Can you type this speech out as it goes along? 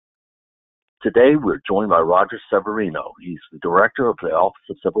Today, we're joined by Roger Severino. He's the Director of the Office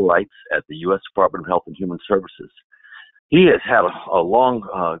of Civil Rights at the U.S. Department of Health and Human Services. He has had a long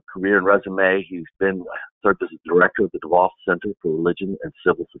career and resume. He's served as the Director of the DeVos Center for Religion and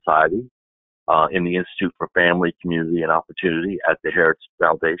Civil Society in the Institute for Family, Community, and Opportunity at the Heritage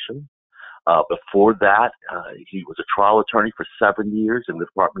Foundation. Before that, he was a trial attorney for 7 years in the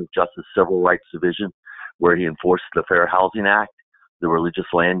Department of Justice Civil Rights Division, where he enforced the Fair Housing Act, the Religious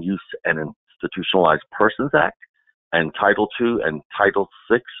Land Use and Institutionalized Persons Act, and Title II and Title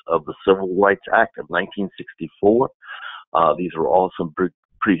VI of the Civil Rights Act of 1964. These are all some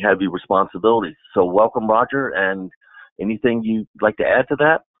pretty heavy responsibilities. So welcome, Roger, and anything you'd like to add to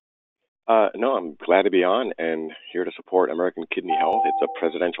that? No, I'm glad to be on and here to support American kidney health. It's a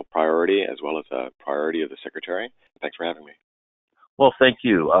presidential priority as well as a priority of the Secretary. Thanks for having me. Well, thank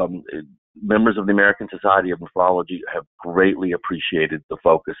you. Members of the American Society of Nephrology have greatly appreciated the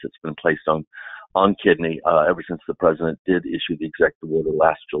focus that's been placed on kidney ever since the president did issue the executive order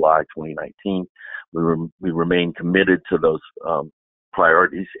last July 2019. We remain committed to those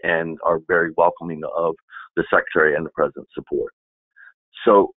priorities and are very welcoming of the Secretary and the President's support.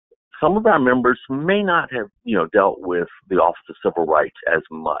 So some of our members may not have, dealt with the Office of Civil Rights as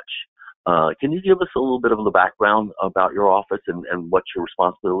much. Can you give us a little bit of the background about your office and what your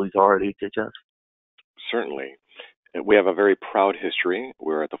responsibilities are at HHS? Certainly. We have a very proud history.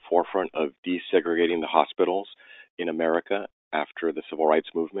 We're at the forefront of desegregating the hospitals in America after the Civil Rights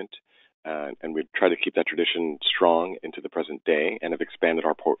Movement. And we try to keep that tradition strong into the present day and have expanded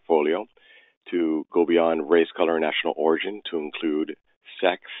our portfolio to go beyond race, color, and national origin to include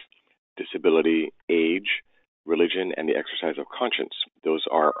sex, disability, age, religion, and the exercise of conscience. Those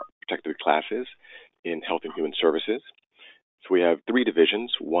are protected classes in Health and Human Services. So we have 3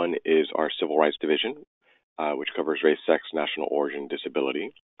 divisions. One is our Civil Rights Division, which covers race, sex, national origin,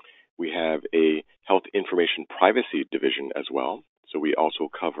 disability. We have a Health Information Privacy Division as well. So we also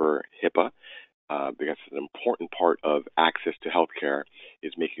cover HIPAA, because an important part of access to healthcare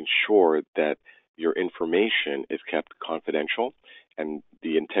is making sure that your information is kept confidential and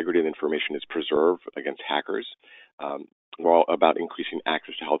the integrity of the information is preserved against hackers. We're all about increasing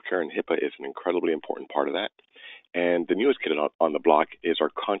access to healthcare, and HIPAA is an incredibly important part of that. And the newest kid on the block is our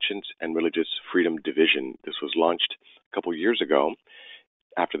Conscience and Religious Freedom Division. This was launched a couple years ago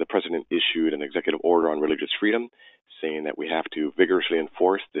after the president issued an executive order on religious freedom, saying that we have to vigorously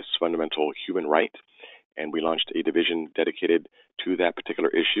enforce this fundamental human right. And we launched a division dedicated to that particular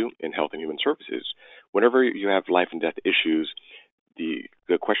issue in Health and Human Services. Whenever you have life and death issues,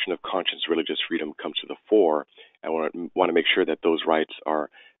 the question of conscience, religious freedom comes to the fore. I want to make sure that those rights are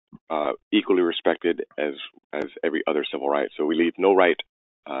equally respected as every other civil right. So we leave no right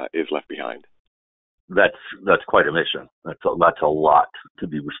is left behind. That's quite a mission. That's a lot to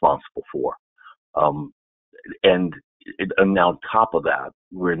be responsible for. And now on top of that,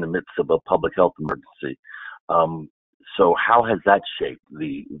 we're in the midst of a public health emergency. So how has that shaped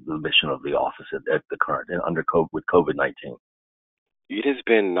the mission of the office at the current with COVID-19? It has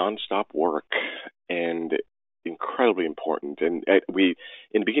been nonstop work and incredibly important. And we,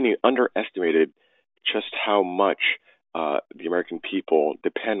 in the beginning, underestimated just how much the American people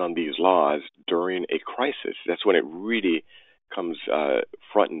depend on these laws during a crisis. That's when it really comes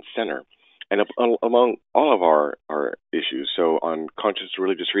front and center. And among all of our issues, so on conscience and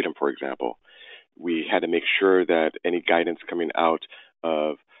religious freedom, for example, we had to make sure that any guidance coming out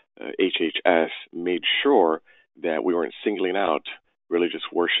of HHS made sure that we weren't singling out religious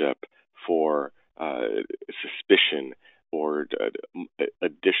worship for suspicion or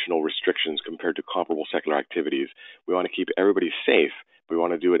additional restrictions compared to comparable secular activities. We want to keep everybody safe, but we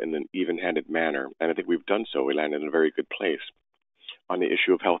want to do it in an even-handed manner. And I think we've done so. We landed in a very good place. On the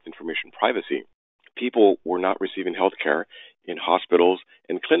issue of health information privacy, people were not receiving health care in hospitals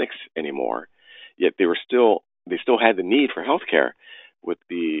and clinics anymore, yet they still had the need for health care. With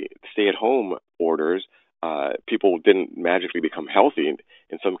the stay-at-home orders, people didn't magically become healthy.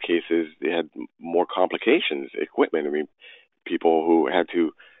 In some cases, they had more complications, equipment. I mean, people who had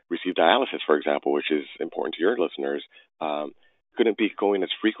to receive dialysis, for example, which is important to your listeners, couldn't be going as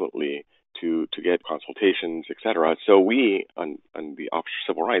frequently to get consultations, etc. So we, on the Office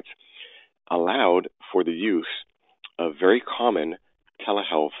of Civil Rights, allowed for the use of very common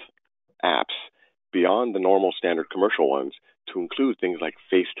telehealth apps beyond the normal standard commercial ones to include things like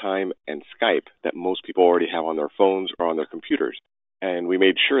FaceTime and Skype that most people already have on their phones or on their computers. And we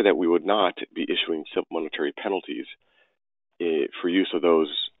made sure that we would not be issuing civil monetary penalties for use of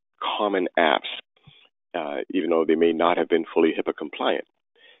those common apps, even though they may not have been fully HIPAA compliant.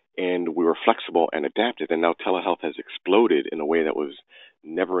 And we were flexible and adapted, and now telehealth has exploded in a way that was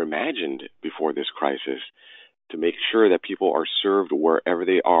never imagined before this crisis, to make sure that people are served wherever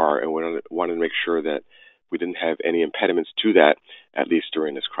they are, and we wanted to make sure that we didn't have any impediments to that, at least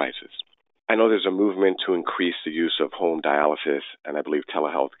during this crisis. I know there's a movement to increase the use of home dialysis, and I believe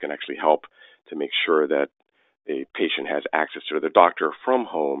telehealth can actually help to make sure that a patient has access to their doctor from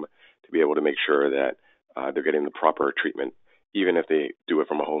home to be able to make sure that they're getting the proper treatment, even if they do it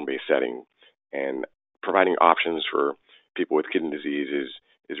from a home-based setting. And providing options for people with kidney disease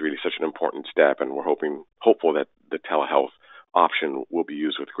is really such an important step, and we're hopeful that the telehealth option will be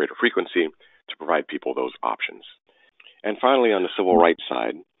used with greater frequency to provide people those options. And finally, on the civil rights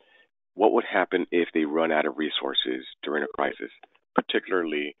side, what would happen if they run out of resources during a crisis,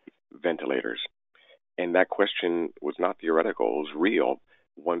 particularly ventilators? And that question was not theoretical, it was real.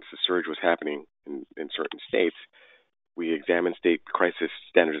 Once the surge was happening in certain states, we examined state crisis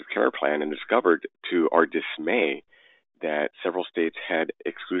standards of care plan and discovered, to our dismay, that several states had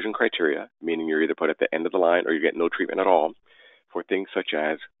exclusion criteria, meaning you're either put at the end of the line or you get no treatment at all, for things such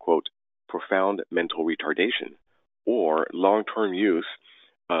as, quote, profound mental retardation or long-term use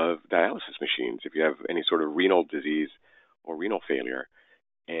of dialysis machines if you have any sort of renal disease or renal failure,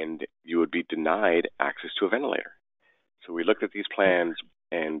 and you would be denied access to a ventilator. So we looked at these plans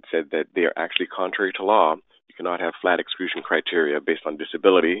and said that they are actually contrary to law. You cannot have flat exclusion criteria based on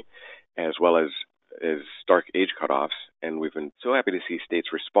disability as well as stark age cutoffs, and we've been so happy to see states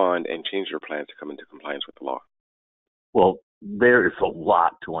respond and change their plans to come into compliance with the law. Well, there is a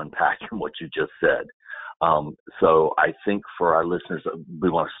lot to unpack in what you just said. So I think for our listeners, we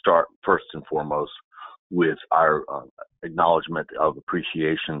want to start first and foremost with our acknowledgement of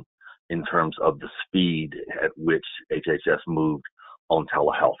appreciation in terms of the speed at which HHS moved on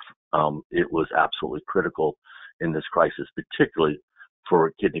telehealth. It was absolutely critical in this crisis, particularly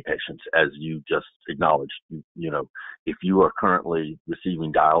for kidney patients, as you just acknowledged. You know, if you are currently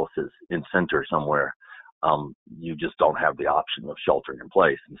receiving dialysis in center somewhere, you just don't have the option of sheltering in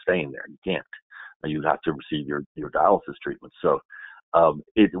place and staying there. You can't. You have to receive your dialysis treatment. So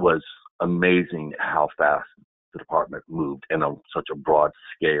it was amazing how fast the department moved and on such a broad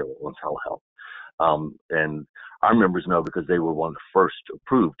scale on telehealth. And our members know because they were one of the first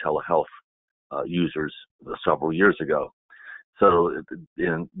approved telehealth users several years ago. So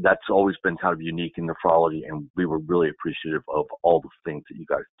and that's always been kind of unique in nephrology, and we were really appreciative of all the things that you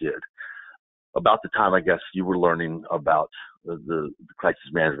guys did. About the time, I guess, you were learning about the crisis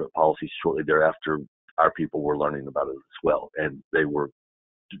management policies shortly thereafter, our people were learning about it as well. And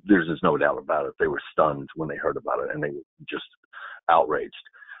there's just no doubt about it, they were stunned when they heard about it, and they were just outraged.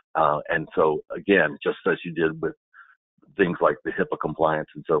 And so, again, just as you did with things like the HIPAA compliance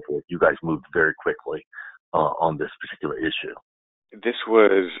and so forth, you guys moved very quickly on this particular issue. This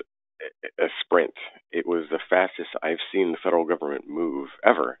was a sprint. It was the fastest I've seen the federal government move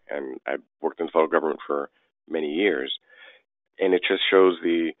ever, and I've worked in the federal government for many years, and it just shows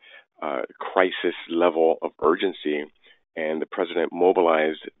the crisis level of urgency, and the president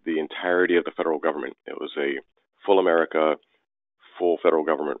mobilized the entirety of the federal government. It was a full America, full federal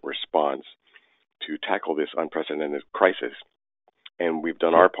government response to tackle this unprecedented crisis, and we've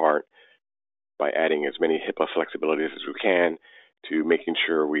done our part by adding as many HIPAA flexibilities as we can to making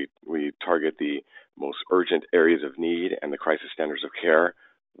sure we target the most urgent areas of need, and the crisis standards of care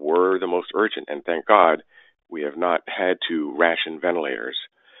were the most urgent. And thank God we have not had to ration ventilators.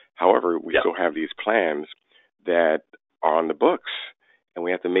 However, we still have these plans that are on the books, and we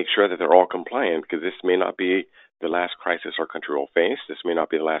have to make sure that they're all compliant, because this may not be the last crisis our country will face. This may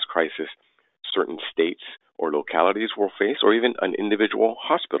not be the last crisis certain states or localities will face, or even an individual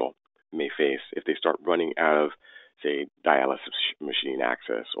hospital may face if they start running out of, say, dialysis machine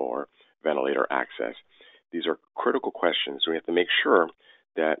access or ventilator access. These are critical questions. We have to make sure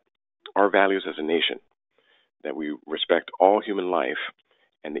that our values as a nation, that we respect all human life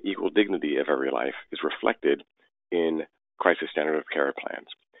and the equal dignity of every life, is reflected in crisis standard of care plans.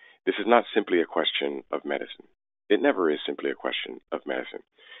 This is not simply a question of medicine. It never is simply a question of medicine.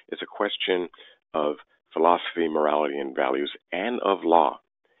 It's a question of philosophy, morality, and values, and of law.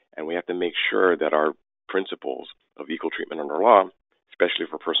 And we have to make sure that our principles of equal treatment under law, especially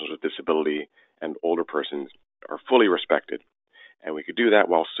for persons with disability and older persons, are fully respected. And we could do that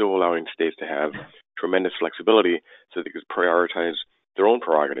while still allowing states to have tremendous flexibility so they could prioritize their own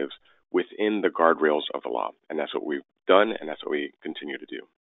prerogatives within the guardrails of the law. And that's what we've done, and that's what we continue to do.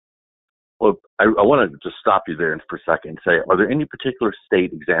 Well, I want to just stop you there for a second and say, are there any particular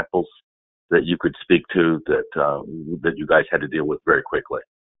state examples that you could speak to that you guys had to deal with very quickly?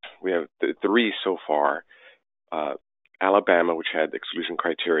 We have three so far. Alabama, which had exclusion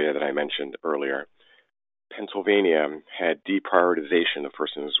criteria that I mentioned earlier. Pennsylvania had deprioritization of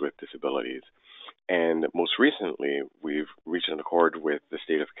persons with disabilities. And most recently, we've reached an accord with the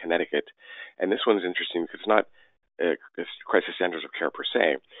state of Connecticut. And this one's interesting because it's not crisis centers of care per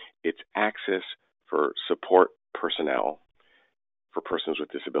se. It's access for support personnel for persons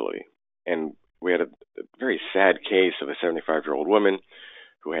with disability. And we had a very sad case of a 75-year-old woman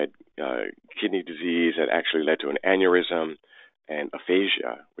who had kidney disease that actually led to an aneurysm and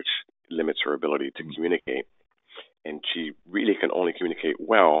aphasia, which limits her ability to communicate. And she really can only communicate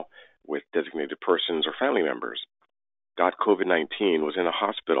well with designated persons or family members. Got COVID-19, was in a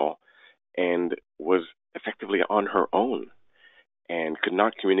hospital, and was effectively on her own and could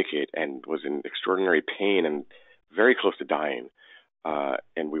not communicate and was in extraordinary pain and very close to dying.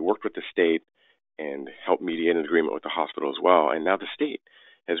 And we worked with the state and helped mediate an agreement with the hospital as well. And now the state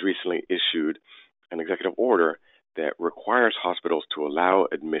has recently issued an executive order that requires hospitals to allow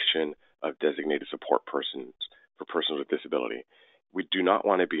admission of designated support persons for persons with disability. We do not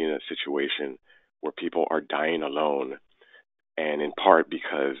want to be in a situation where people are dying alone, and in part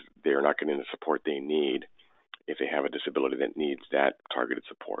because they are not getting the support they need if they have a disability that needs that targeted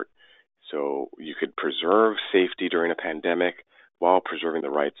support. So you could preserve safety during a pandemic while preserving the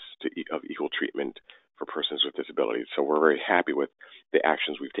rights of equal treatment for persons with disabilities. So we're very happy with the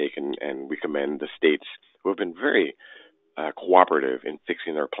actions we've taken, and we commend the states who have been very cooperative in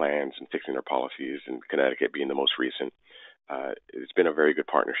fixing their plans and fixing their policies, and Connecticut being the most recent. It's been a very good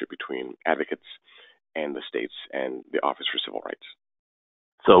partnership between advocates and the states and the Office for Civil Rights.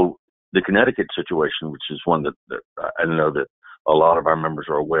 So the Connecticut situation, which is one that I know that a lot of our members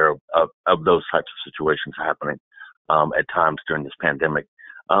are aware of those types of situations happening at times during this pandemic.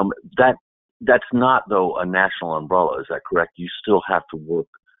 That's not, though, a national umbrella. Is that correct? You still have to work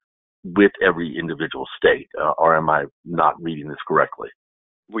with every individual state, or am I not reading this correctly?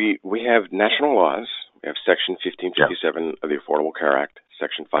 We have national laws. We have Section 1557 of the Affordable Care Act,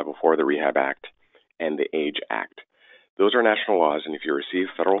 Section 504 of the Rehab Act, and the AGE Act. Those are national laws, and if you receive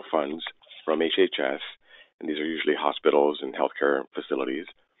federal funds from HHS, and these are usually hospitals and healthcare facilities,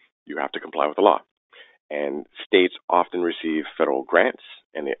 you have to comply with the law. And states often receive federal grants,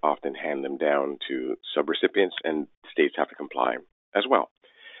 and they often hand them down to subrecipients, and states have to comply as well.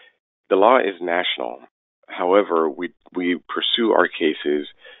 The law is national. However, we pursue our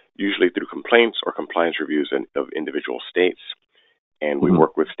cases usually through complaints or compliance reviews of individual states, and we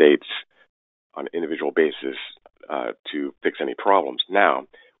work with states on an individual basis to fix any problems. Now,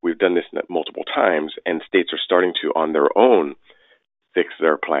 we've done this multiple times, and states are starting to, on their own, fix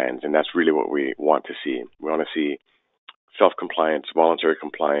their plans, and that's really what we want to see. We want to see self-compliance, voluntary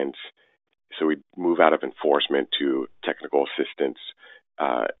compliance, so we move out of enforcement to technical assistance,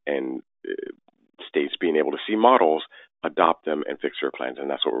 and states being able to see models, adopt them, and fix their plans, and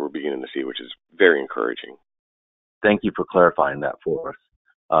that's what we're beginning to see, which is very encouraging. Thank you for clarifying that for us.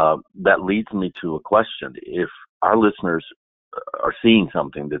 That leads me to a question. If our listeners are seeing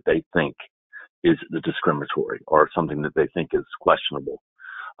something that they think is discriminatory or something that they think is questionable,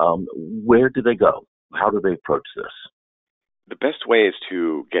 where do they go? How do they approach this? The best way is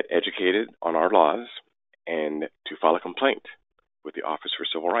to get educated on our laws and to file a complaint with the Office for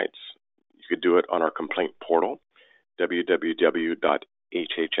Civil Rights. You could do it on our complaint portal,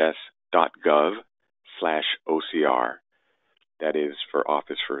 www.hhs.gov/OCR. That is for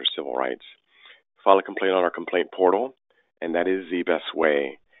Office for Civil Rights. File a complaint on our complaint portal, and that is the best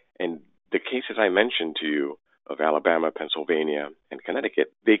way. And the cases I mentioned to you of Alabama, Pennsylvania, and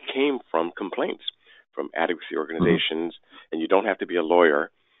Connecticut, they came from complaints from advocacy organizations, and you don't have to be a lawyer.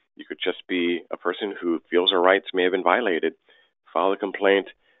 You could just be a person who feels her rights may have been violated. File a complaint.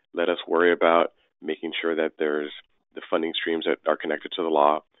 Let us worry about making sure that there's the funding streams that are connected to the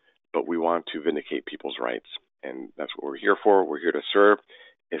law, but we want to vindicate people's rights, and that's what we're here for. We're here to serve,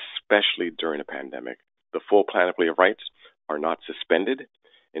 especially during a pandemic. The full panoply of rights are not suspended.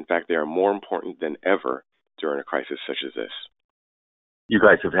 In fact, they are more important than ever during a crisis such as this. You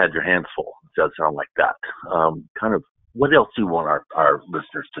guys have had your hands full. It does sound like that. Kind of, what else do you want our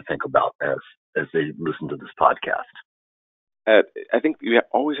listeners to think about as they listen to this podcast? I think you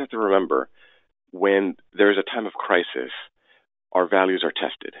always have to remember, when there's a time of crisis, our values are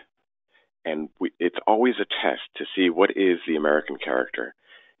tested. And it's always a test to see what is the American character.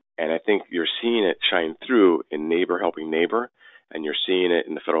 And I think you're seeing it shine through in neighbor helping neighbor, and you're seeing it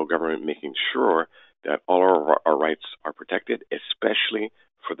in the federal government making sure that all our rights are protected, especially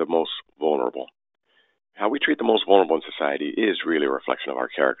for the most vulnerable. How we treat the most vulnerable in society is really a reflection of our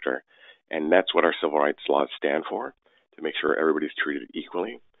character, and that's what our civil rights laws stand for, to make sure everybody's treated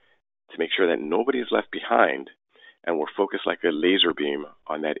equally, to make sure that nobody is left behind, and we're focused like a laser beam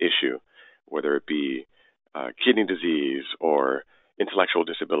on that issue, whether it be kidney disease or intellectual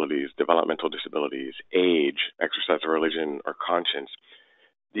disabilities, developmental disabilities, age, exercise of religion, or conscience.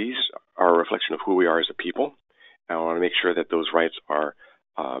 These are a reflection of who we are as a people. And I want to make sure that those rights are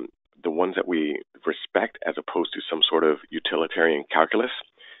the ones that we respect, as opposed to some sort of utilitarian calculus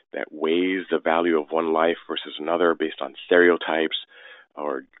that weighs the value of one life versus another based on stereotypes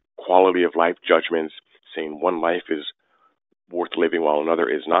or quality of life judgments, saying one life is worth living while another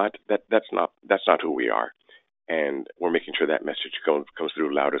is not. That's not who we are. And we're making sure that message comes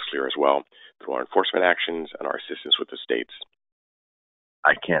through loud and clear as well through our enforcement actions and our assistance with the states.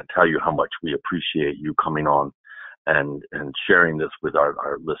 I can't tell you how much we appreciate you coming on and sharing this with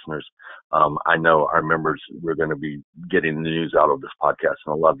our listeners. I know our members, we're going to be getting the news out of this podcast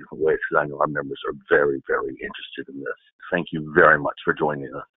in a lot of different ways, because I know our members are very, very interested in this. Thank you very much for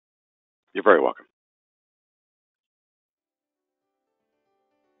joining us. You're very welcome.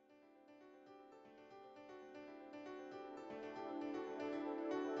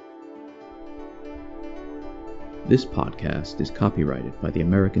 This podcast is copyrighted by the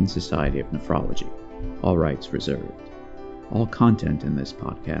American Society of Nephrology. All rights reserved. All content in this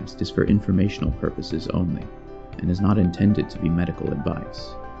podcast is for informational purposes only and is not intended to be medical advice.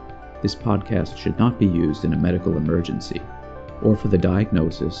 This podcast should not be used in a medical emergency or for the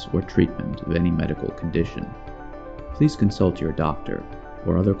diagnosis or treatment of any medical condition. Please consult your doctor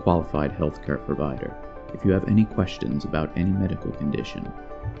or other qualified healthcare provider if you have any questions about any medical condition,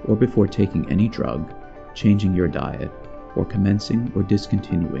 or before taking any drug, changing your diet, or commencing or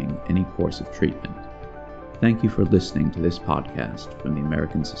discontinuing any course of treatment. Thank you for listening to this podcast from the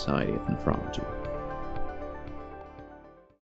American Society of Nephrology.